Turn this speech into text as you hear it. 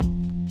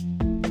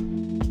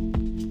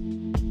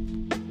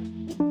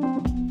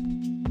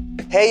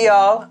Hey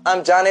y'all,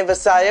 I'm Johnny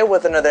Visaya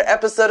with another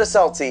episode of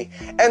Salty,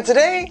 and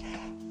today,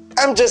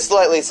 I'm just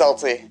slightly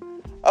salty.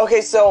 Okay,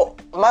 so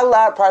my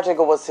lab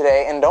practical was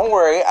today, and don't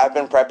worry, I've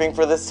been prepping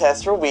for this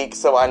test for weeks,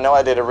 so I know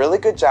I did a really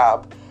good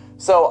job.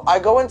 So I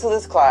go into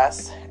this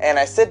class, and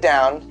I sit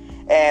down,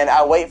 and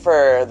I wait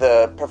for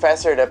the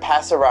professor to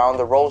pass around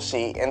the roll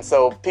sheet, and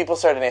so people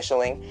start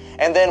initialing.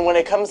 And then when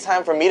it comes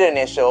time for me to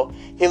initial,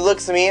 he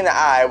looks me in the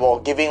eye while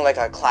giving like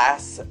a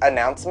class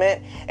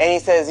announcement, and he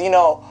says,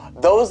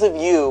 those of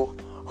you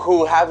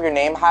who have your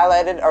name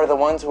highlighted are the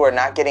ones who are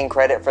not getting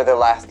credit for their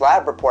last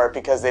lab report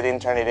because they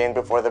didn't turn it in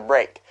before the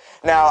break.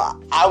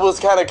 Now, I was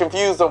kind of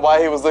confused on why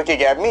he was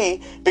looking at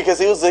me, because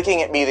he was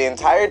looking at me the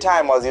entire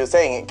time while he was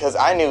saying it, because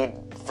I knew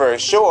for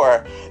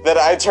sure that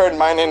I turned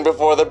mine in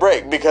before the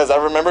break, because I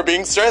remember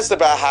being stressed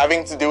about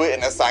having to do it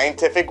in a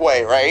scientific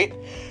way, right?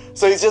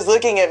 So he's just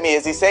looking at me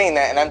as he's saying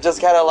that, and I'm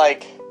just kind of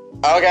like,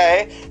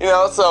 okay,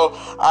 so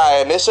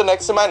I initial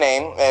next to my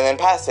name and then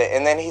pass it,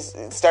 and then he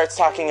starts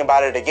talking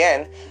about it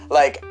again,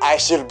 like I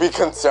should be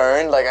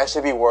concerned, like I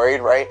should be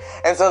worried, right?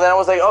 And so then I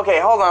was like, okay,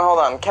 hold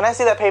on, can I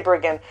see that paper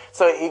again?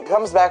 So he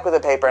comes back with a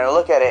paper, and I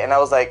look at it, and I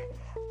was like,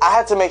 I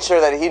had to make sure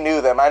that he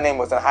knew that my name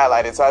wasn't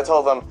highlighted, so I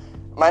told him,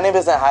 my name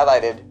isn't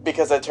highlighted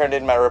because I turned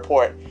in my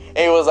report. And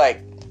he was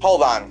like,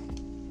 hold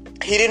on.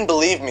 He didn't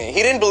believe me.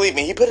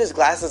 He put his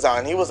glasses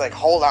on. He was like,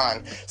 hold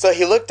on. So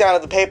he looked down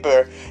at the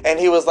paper, and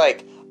he was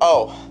like,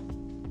 oh,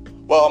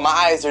 well, my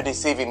eyes are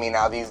deceiving me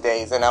now these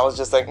days. And I was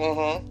just like,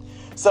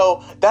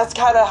 So that's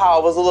kind of how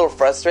I was a little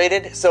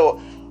frustrated.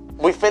 So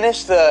we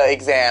finished the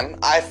exam.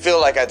 I feel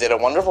like I did a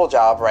wonderful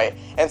job, right?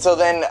 And so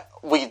then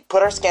we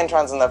put our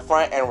Scantrons in the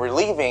front, and we're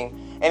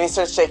leaving, and he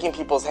starts shaking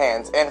people's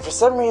hands. And for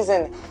some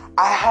reason,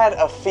 I had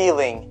a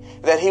feeling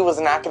that he was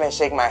not going to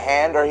shake my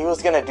hand, or he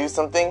was going to do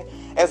something.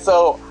 And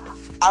so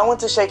I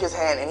went to shake his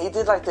hand, and he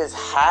did like this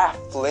half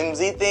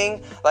flimsy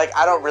thing, like,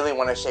 I don't really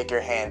want to shake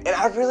your hand. And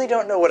I really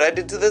don't know what I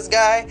did to this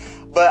guy,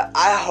 but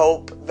I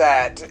hope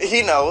that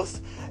he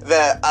knows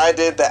that I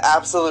did the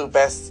absolute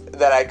best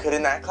that I could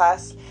in that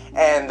class,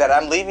 and that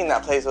I'm leaving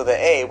that place with an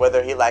A,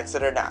 whether he likes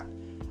it or not.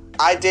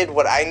 I did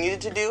what I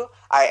needed to do.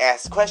 I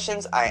asked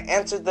questions, I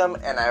answered them,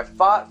 and I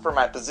fought for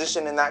my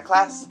position in that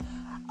class.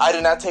 I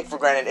did not take for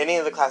granted any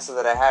of the classes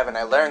that I have, and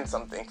I learned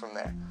something from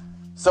there.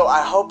 So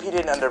I hope he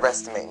didn't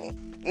underestimate me.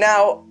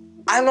 Now,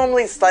 I'm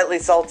only slightly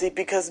salty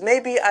because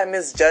maybe I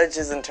misjudged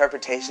his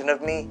interpretation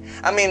of me.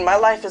 I mean, my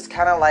life is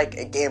kind of like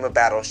a game of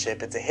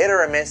Battleship. It's a hit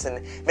or a miss,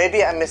 and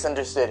maybe I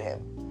misunderstood him.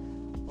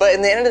 But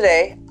in the end of the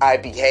day, I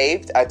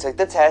behaved, I took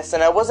the test,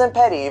 and I wasn't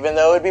petty, even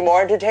though it would be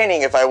more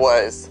entertaining if I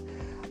was.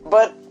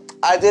 But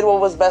I did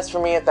what was best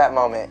for me at that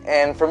moment,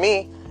 and for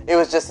me, it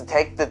was just to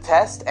take the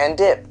test and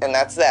dip, and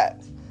that's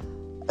that.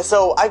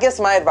 So I guess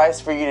my advice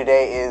for you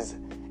today is,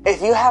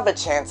 if you have a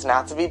chance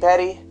not to be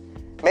petty,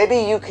 maybe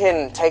you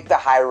can take the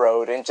high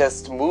road and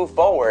just move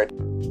forward.